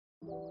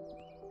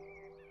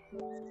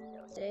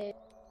Today,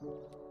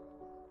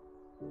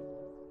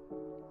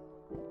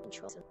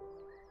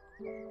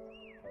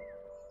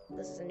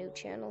 this is a new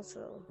channel,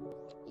 so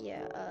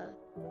yeah.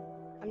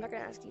 I'm not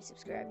gonna ask you to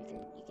subscribe.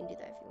 You can do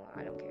that if you want.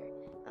 I don't care.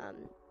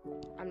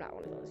 I'm not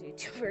one of those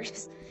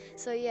YouTubers.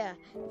 So yeah,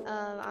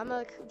 I'm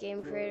a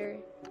game creator.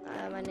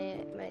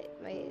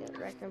 My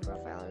record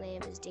profile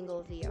name is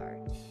Dingle VR.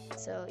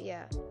 So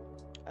yeah,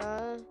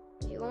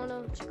 if you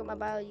wanna check out my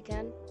bio, you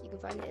can. You can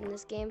find it in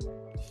this game,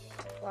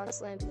 Lost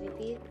Slam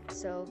PvP.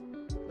 So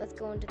let's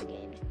go into the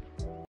game.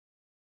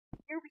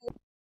 Here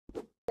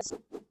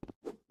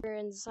we're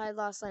inside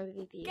Lost Slam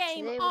PvP.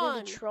 Game Today we're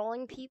gonna be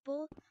trolling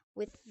people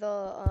with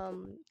the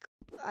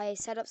I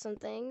set up some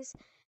things,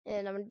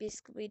 and I'm gonna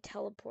basically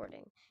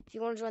teleporting. If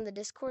you want to join the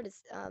Discord,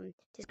 it's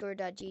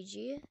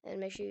discord.gg, and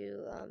make sure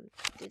you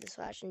do the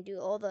slash and do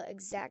all the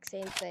exact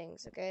same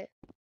things. Okay,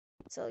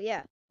 so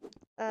yeah,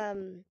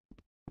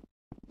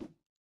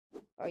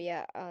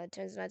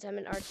 turns nighttime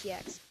in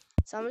RTX.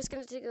 So I'm just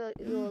gonna take do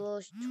a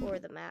little tour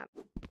of the map.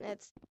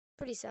 It's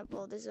pretty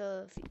simple. There's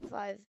a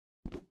 5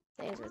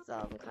 things with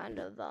kind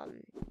of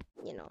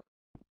you know,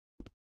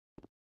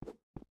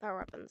 power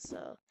weapons.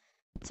 So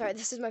sorry,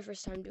 this is my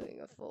first time doing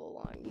a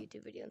full-on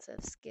YouTube video instead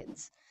of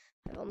skits.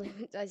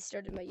 I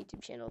started my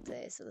YouTube channel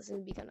today, so this is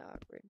gonna be kind of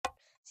awkward.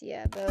 So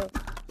yeah, but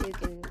you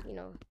can, you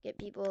know, get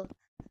people.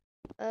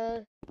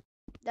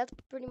 That's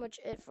pretty much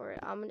it for it.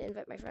 I'm gonna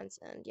invite my friends,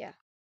 and yeah.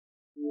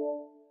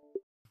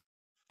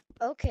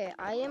 Okay,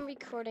 I am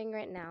recording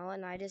right now,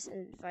 and I just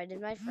invited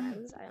my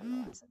friends. I don't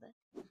know why I said that.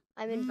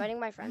 I'm inviting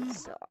my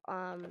friends, so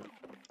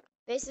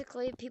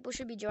basically people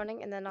should be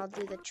joining, and then I'll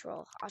do the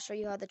troll. I'll show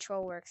you how the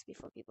troll works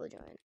before people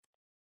join.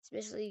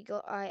 Especially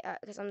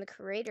because I'm the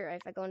creator.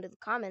 If I go into the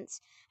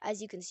comments,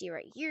 as you can see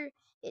right here,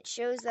 it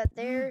shows that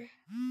there,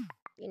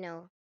 you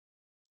know,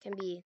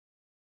 you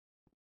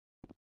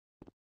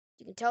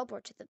can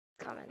teleport to the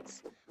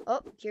comments.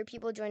 Oh, here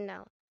people join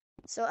now.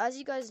 So as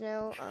you guys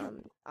know,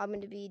 I'm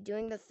going to be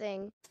doing the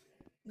thing.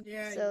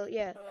 Yeah. So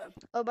yeah.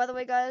 Oh, by the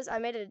way, guys, I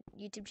made a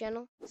YouTube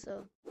channel.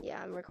 So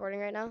yeah, I'm recording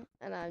right now,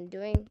 and I'm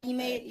doing.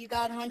 You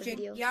got 100.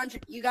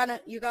 You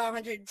got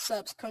 100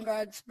 subs.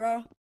 Congrats,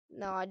 bro.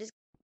 No, I'm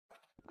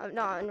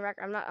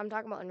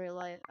talking about in real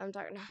life. I'm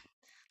talking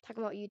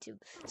about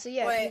YouTube. So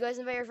yeah, if you guys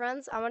invite your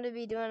friends, I'm gonna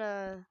be doing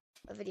a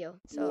video.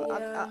 So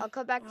yeah. I'll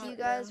come back to you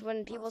guys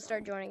when people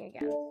start joining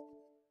again.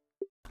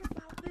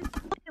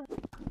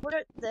 What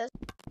are this?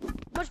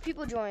 A bunch of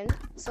people joined,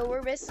 so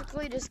we're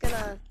basically just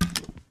gonna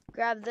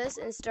grab this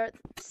and start.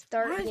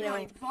 You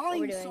know what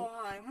we're doing.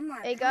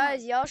 Hey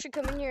guys, y'all should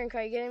come in here and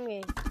try getting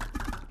me.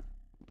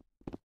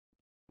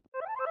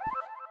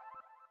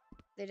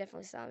 They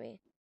definitely saw me.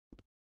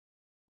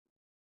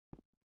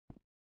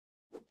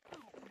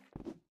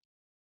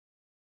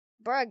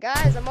 Bruh,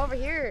 guys, I'm over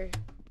here.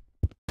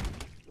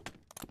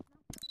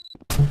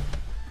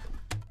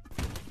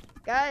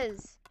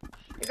 Guys,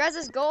 your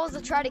guys' goal is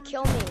to try to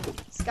kill me.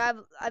 Sky,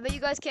 I bet you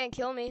guys can't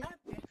kill me.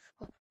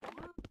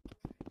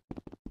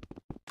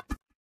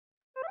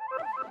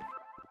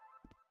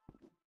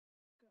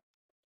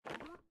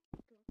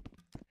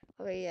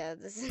 Okay, yeah,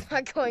 this is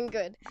not going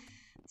good.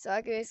 So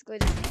I can basically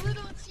just... You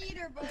little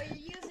cheater, bro. You're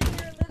using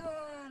your little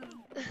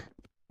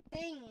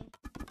thing.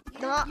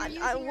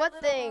 What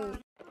thing?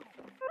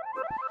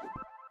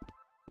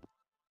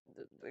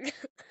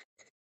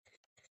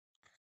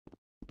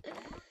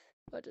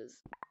 What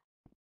is?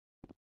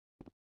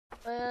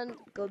 And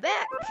go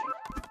back.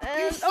 And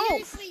you're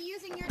seriously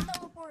using your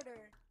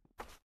teleporter.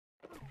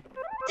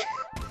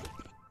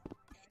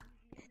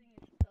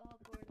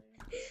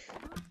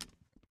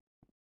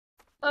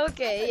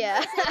 Okay,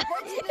 yeah.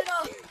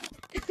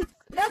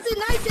 That's a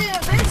nice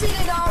invention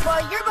and all,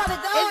 but you're about to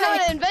die. It's not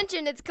an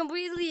invention. It's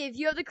completely. If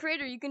you have the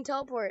creator, you can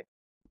teleport.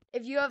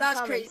 If you have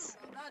comments. Crazy.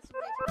 That's way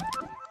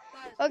too.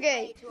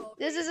 Okay,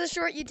 this is a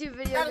short YouTube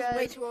video, guys.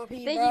 Way too OP,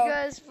 Thank you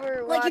guys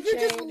for watching. Like, if you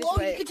just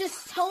load, you could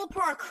just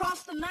teleport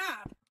across the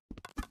map.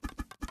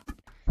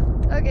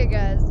 Okay,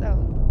 guys.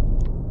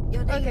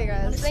 Yo, okay,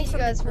 guys. Thank you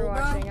guys for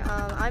watching.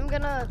 I'm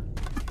gonna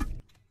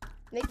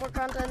make more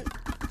content.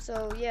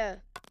 So, yeah.